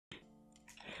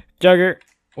Juger,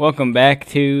 welcome back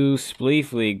to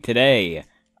Spleef League. Today,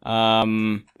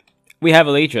 we have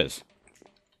elytras.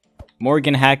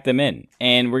 Morgan hacked them in,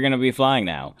 and we're gonna be flying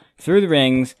now through the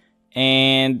rings,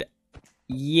 and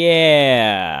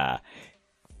yeah.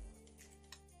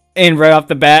 And right off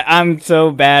the bat, I'm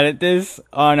so bad at this.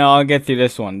 Oh no, I'll get through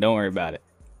this one. Don't worry about it.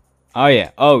 Oh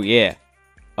yeah, oh yeah,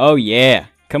 oh yeah.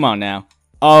 Come on now.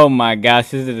 Oh my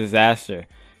gosh, this is a disaster.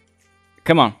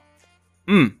 Come on.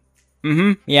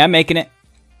 Yeah, I'm making it.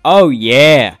 Oh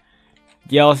yeah.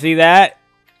 Y'all see that?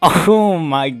 Oh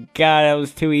my god, that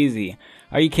was too easy.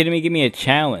 Are you kidding me? Give me a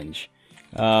challenge.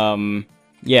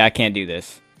 Yeah, I can't do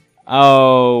this.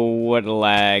 Oh, what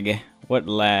lag. What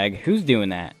lag. Who's doing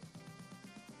that?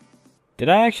 Did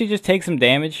I actually just take some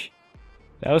damage?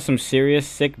 That was some serious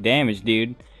sick damage,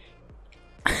 dude.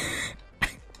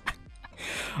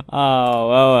 Oh,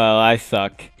 well, I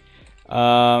suck.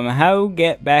 How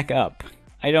get back up?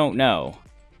 I don't know.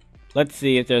 Let's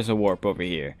see if there's a warp over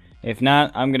here. If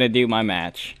not, I'm gonna do my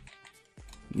match.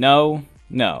 No,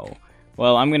 no.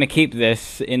 Well, I'm gonna keep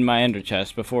this in my ender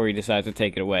chest before he decides to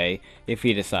take it away, if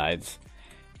he decides.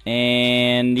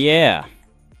 And yeah.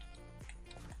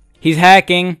 He's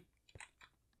hacking.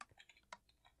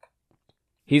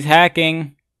 He's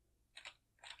hacking.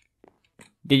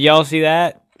 Did y'all see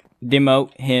that?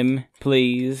 Demote him,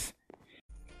 please.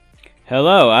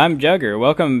 Hello, I'm Juger.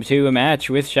 Welcome to a match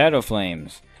with Shadow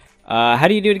Flames. How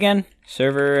do you do it again?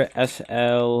 Server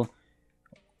SL2,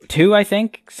 I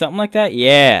think? Something like that?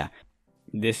 Yeah.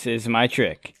 This is my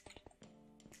trick.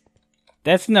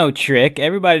 That's no trick.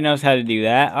 Everybody knows how to do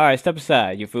that. Alright, step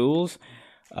aside, you fools.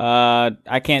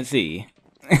 I can't see.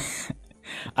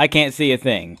 I can't see a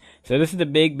thing. So this is the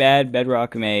big bad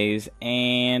bedrock maze,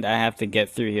 and I have to get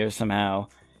through here somehow.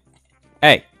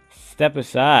 Hey, step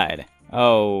aside.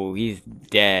 Oh, he's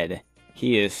dead.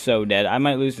 He is so dead. I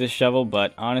might lose this shovel,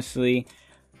 but honestly...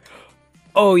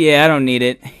 Oh yeah, I don't need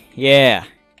it. Yeah.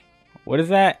 What is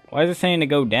that? Why is it saying to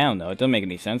go down, though? It doesn't make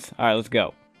any sense. Alright, let's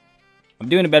go. I'm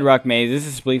doing a bedrock maze. This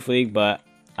is Spleef League, but...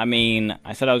 I mean,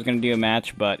 I said I was going to do a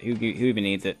match, but who even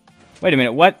needs it? Wait a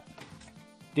minute, what?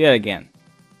 Do that again.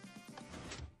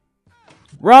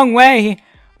 Wrong way!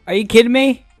 Are you kidding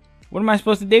me? What am I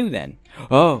supposed to do, then?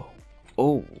 Oh.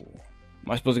 Oh.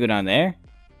 Am I supposed to go down there?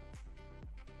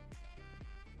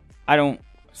 I don't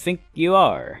think you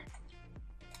are.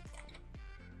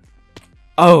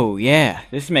 Oh, yeah.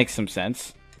 This makes some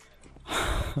sense.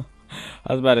 I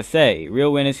was about to say,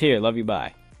 real win is here. Love you,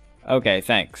 bye. Okay,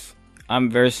 thanks. I'm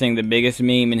versing the biggest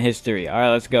meme in history. Alright,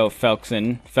 let's go,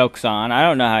 Felkson. Felkson. I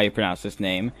don't know how you pronounce this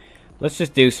name. Let's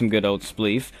just do some good old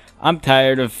Spleef. I'm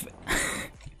tired of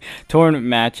tournament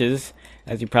matches,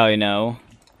 as you probably know.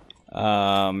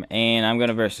 And I'm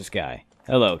gonna verse this guy.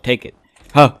 Hello, take it.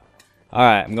 Huh.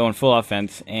 Alright, I'm going full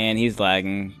offense, and he's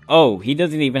lagging. Oh, he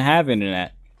doesn't even have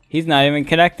internet. He's not even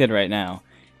connected right now.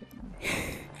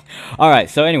 Alright,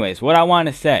 so anyways, what I want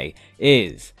to say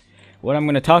is, what I'm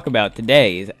going to talk about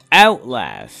today is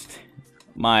Outlast.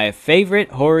 My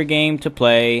favorite horror game to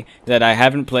play that I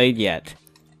haven't played yet.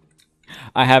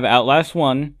 I have Outlast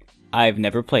 1. I've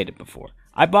never played it before.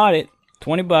 I bought it,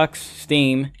 20 bucks,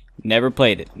 Steam. Never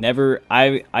played it. Never.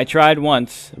 I tried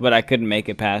once, but I couldn't make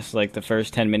it past like the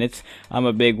first 10 minutes. I'm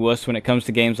a big wuss when it comes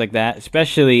to games like that,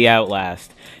 especially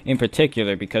Outlast in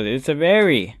particular, because it's a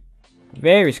very,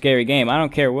 very scary game. I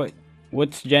don't care what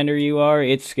gender you are,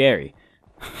 it's scary.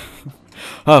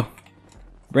 Oh,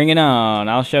 bring it on.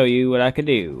 I'll show you what I could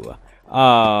do.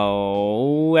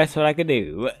 Oh, that's what I could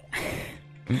do.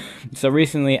 So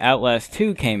recently Outlast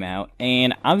 2 came out,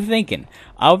 and I'm thinking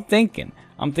of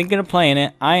playing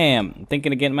it. I am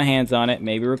thinking of getting my hands on it,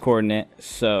 maybe recording it.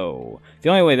 So the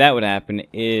only way that would happen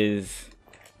is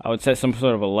I would set some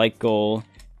sort of a like goal,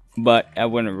 but I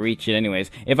wouldn't reach it anyways.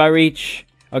 If I reach,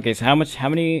 okay, so how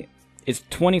many? It's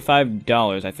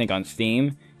 $25 I think on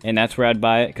Steam, and that's where I'd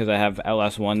buy it because I have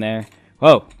Outlast 1 there.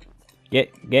 Whoa,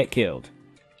 get killed.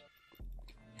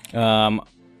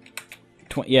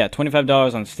 Yeah,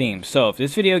 $25 on Steam. So if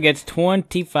this video gets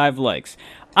 25 likes,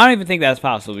 I don't even think that's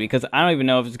possible because I don't even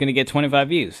know if it's gonna get 25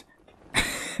 views.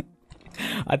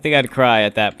 I think I'd cry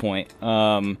at that point.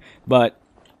 But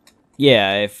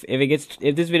yeah, if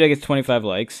this video gets 25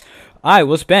 likes, I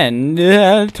will spend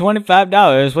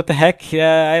 $25. What the heck?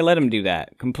 I let him do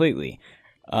that completely.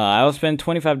 I will spend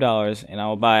 $25 and I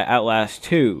will buy Outlast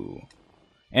 2,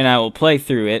 and I will play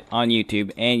through it on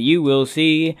YouTube, and you will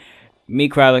see me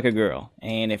cry like a girl.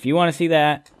 And if you want to see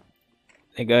that,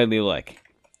 then go ahead and leave a like.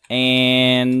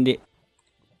 And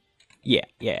yeah.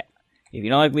 If you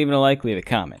don't like leaving a like, leave a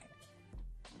comment.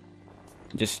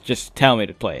 Just tell me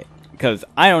to play it, because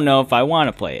I don't know if I want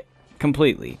to play it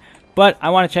completely. But I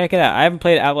want to check it out. I haven't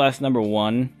played Outlast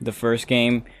 #1, the first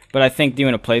game, but I think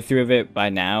doing a playthrough of it by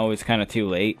now is kind of too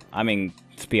late. I mean,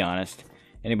 let's be honest.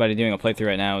 Anybody doing a playthrough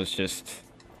right now is just,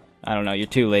 I don't know, you're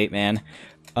too late, man.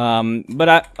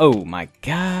 Oh my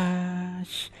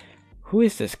gosh. Who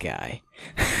is this guy?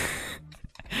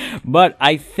 But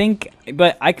I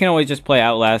can always just play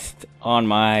Outlast on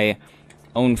my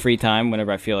own free time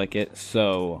whenever I feel like it,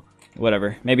 so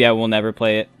whatever. Maybe I will never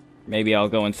play it. Maybe I'll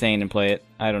go insane and play it.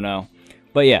 I don't know.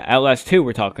 But yeah, Outlast 2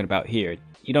 we're talking about here.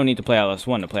 You don't need to play Outlast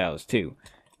 1 to play Outlast 2.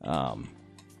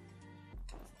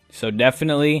 So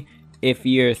definitely, if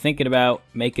you're thinking about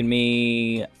making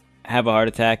me have a heart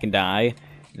attack and die,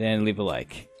 then leave a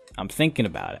like. I'm thinking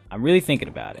about it. I'm really thinking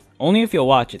about it. Only if you'll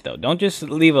watch it, though. Don't just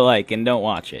leave a like and don't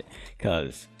watch it,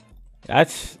 because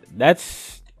that's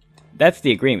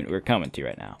the agreement we're coming to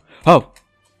right now. Oh!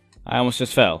 I almost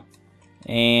just fell.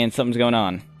 And something's going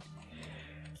on.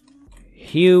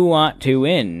 You want to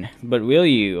win, but will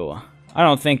you? I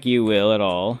don't think you will at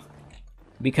all.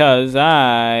 Because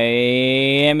I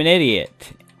am an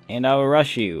idiot. And I will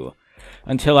rush you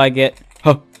until I get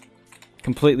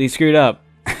completely screwed up.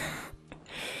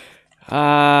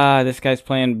 This guy's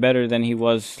playing better than he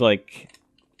was like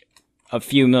a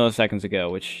few milliseconds ago,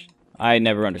 which I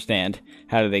never understand.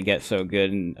 How do they get so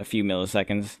good in a few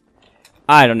milliseconds?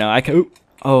 I don't know.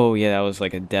 Oh yeah, that was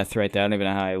like a death right there. I don't even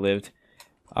know how I lived.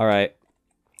 Alright.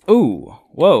 Ooh,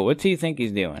 whoa, what do you think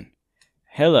he's doing?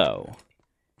 Hello.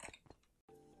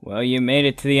 Well, you made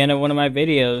it to the end of one of my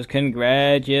videos.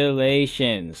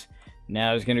 Congratulations.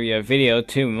 Now there's going to be a video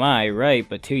to my right,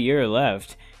 but to your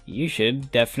left. You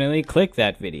should definitely click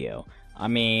that video. I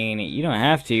mean, you don't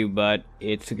have to, but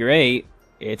it's great.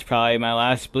 It's probably my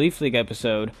last Spleef League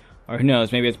episode. Or who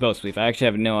knows, maybe it's both Spleef. I actually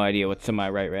have no idea what's to my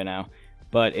right now.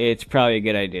 But it's probably a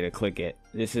good idea to click it.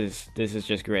 This is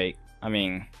just great. I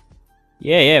mean,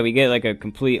 yeah, we get like a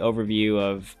complete overview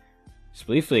of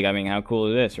Spleef League. I mean, how cool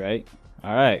is this, right?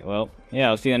 Alright, well, yeah,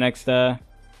 I'll see you in the next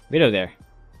video there.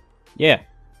 Yeah.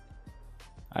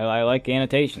 I like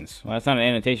annotations. Well, that's not an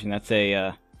annotation, that's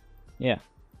a, yeah.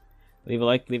 Leave a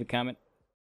like, leave a comment.